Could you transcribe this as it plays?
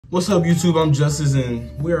What's up, YouTube? I'm Justice,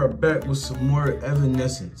 and we are back with some more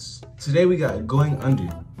Evanescence. Today we got Going Under.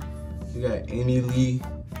 We got Amy Lee.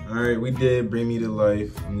 All right, we did Bring Me to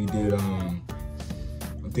Life, and we did I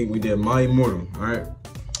think we did My Immortal. All right,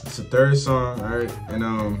 it's the third song. All right, and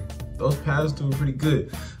those past two were pretty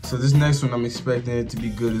good. So this next one, I'm expecting it to be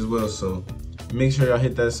good as well. So make sure y'all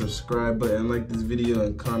hit that subscribe button, like this video,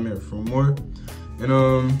 and comment for more.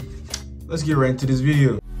 And let's get right into this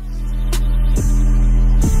video.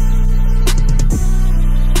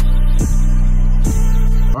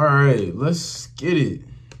 Alright, let's get it.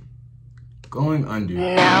 Going Under.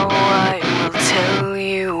 Now I will tell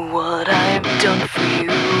you what I've done for you.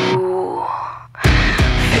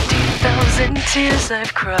 50,000 tears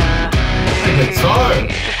I've cried. The guitar.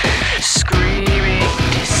 Screaming,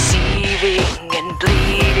 deceiving, and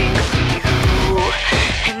bleeding for you.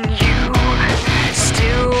 And you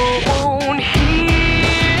still won't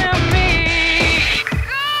hear me.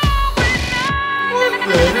 What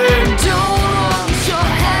the heck? Don't want your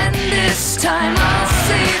hand this time, I'll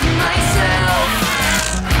save myself.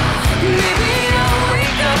 Maybe I'll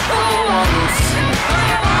wake up once,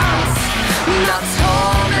 not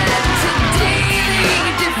tormented, daily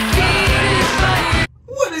defeated by.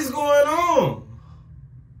 What is going on?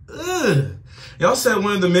 Ugh. Y'all said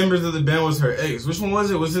one of the members of the band was her ex. Which one was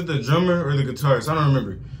it? Was it the drummer or the guitarist? I don't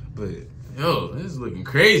remember. But yo, this is looking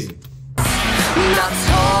crazy. Not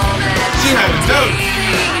tormented, She had a note.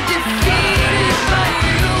 daily defeated by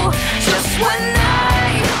you. Just when I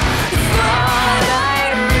thought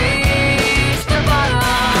I'd reached the bottom,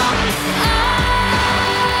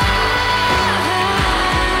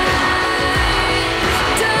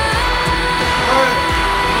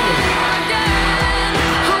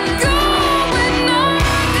 I'm going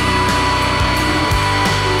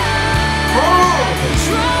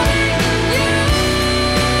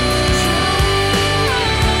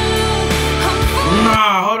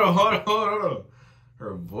Nah, hold on.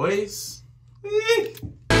 Her voice?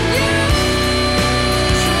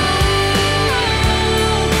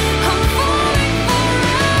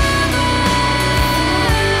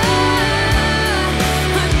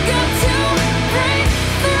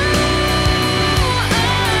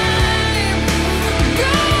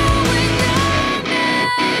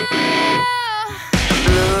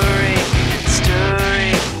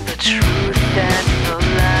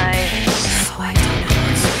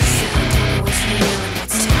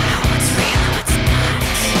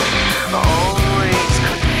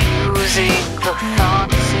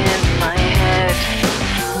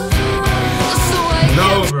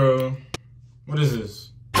 No, bro. What is this?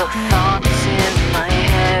 the thoughts in my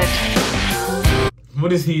head.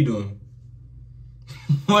 What is he doing?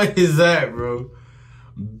 What is that, bro?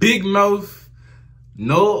 Big mouth,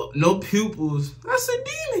 no pupils. That's a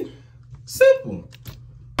demon. Simple.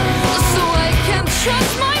 So I can't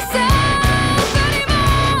trust myself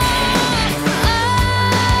anymore.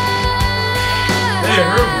 Hey,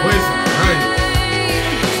 her voice is nice.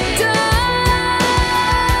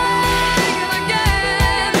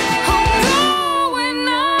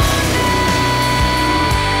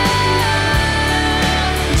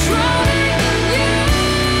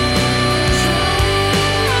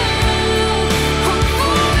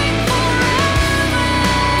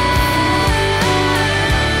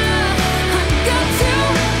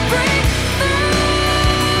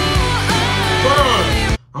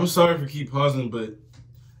 I'm sorry for keep pausing, but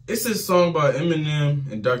it's this song by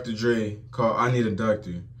Eminem and Dr. Dre called "I Need a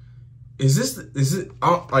Doctor." Is it?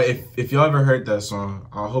 If y'all ever heard that song,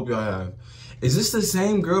 I hope y'all have. Is this the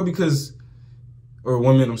same girl? Or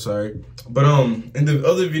woman? I'm sorry, but in the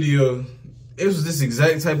other video, it was this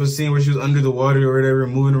exact type of scene where she was under the water or whatever,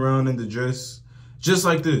 moving around in the dress, just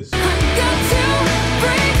like this.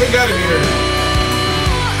 It gotta be her.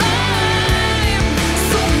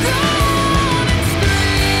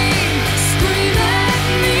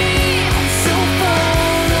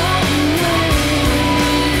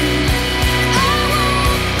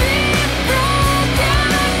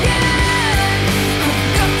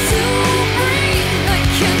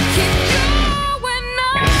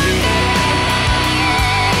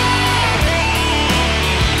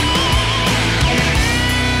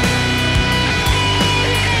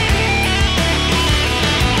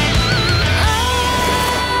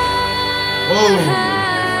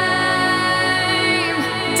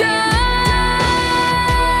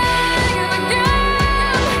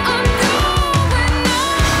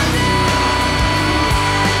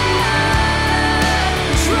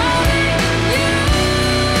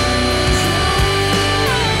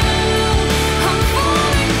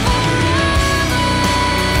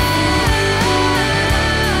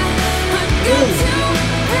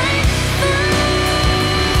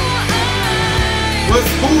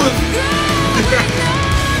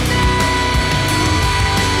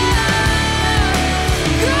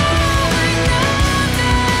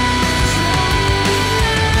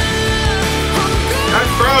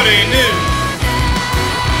 it ain't it.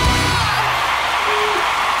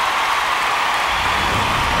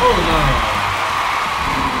 Oh no.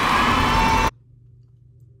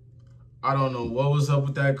 I don't know what was up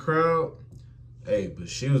with that crowd. Hey, but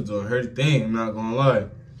she was doing her thing, I'm not gonna lie.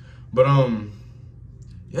 But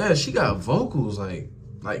yeah, she got vocals like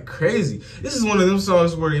crazy. This is one of them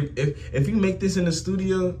songs where if you make this in the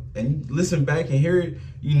studio and you listen back and hear it,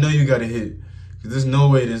 you know you got a hit. Cause there's no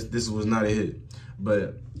way this was not a hit.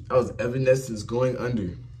 But that was Evanescence, Going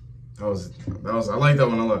Under. I like that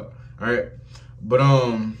one a lot. Alright. But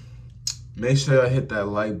make sure y'all hit that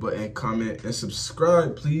like button, comment, and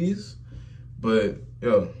subscribe, please. But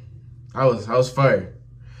yo, I was fire.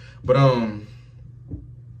 But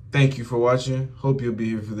thank you for watching. Hope you'll be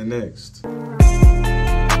here for the next.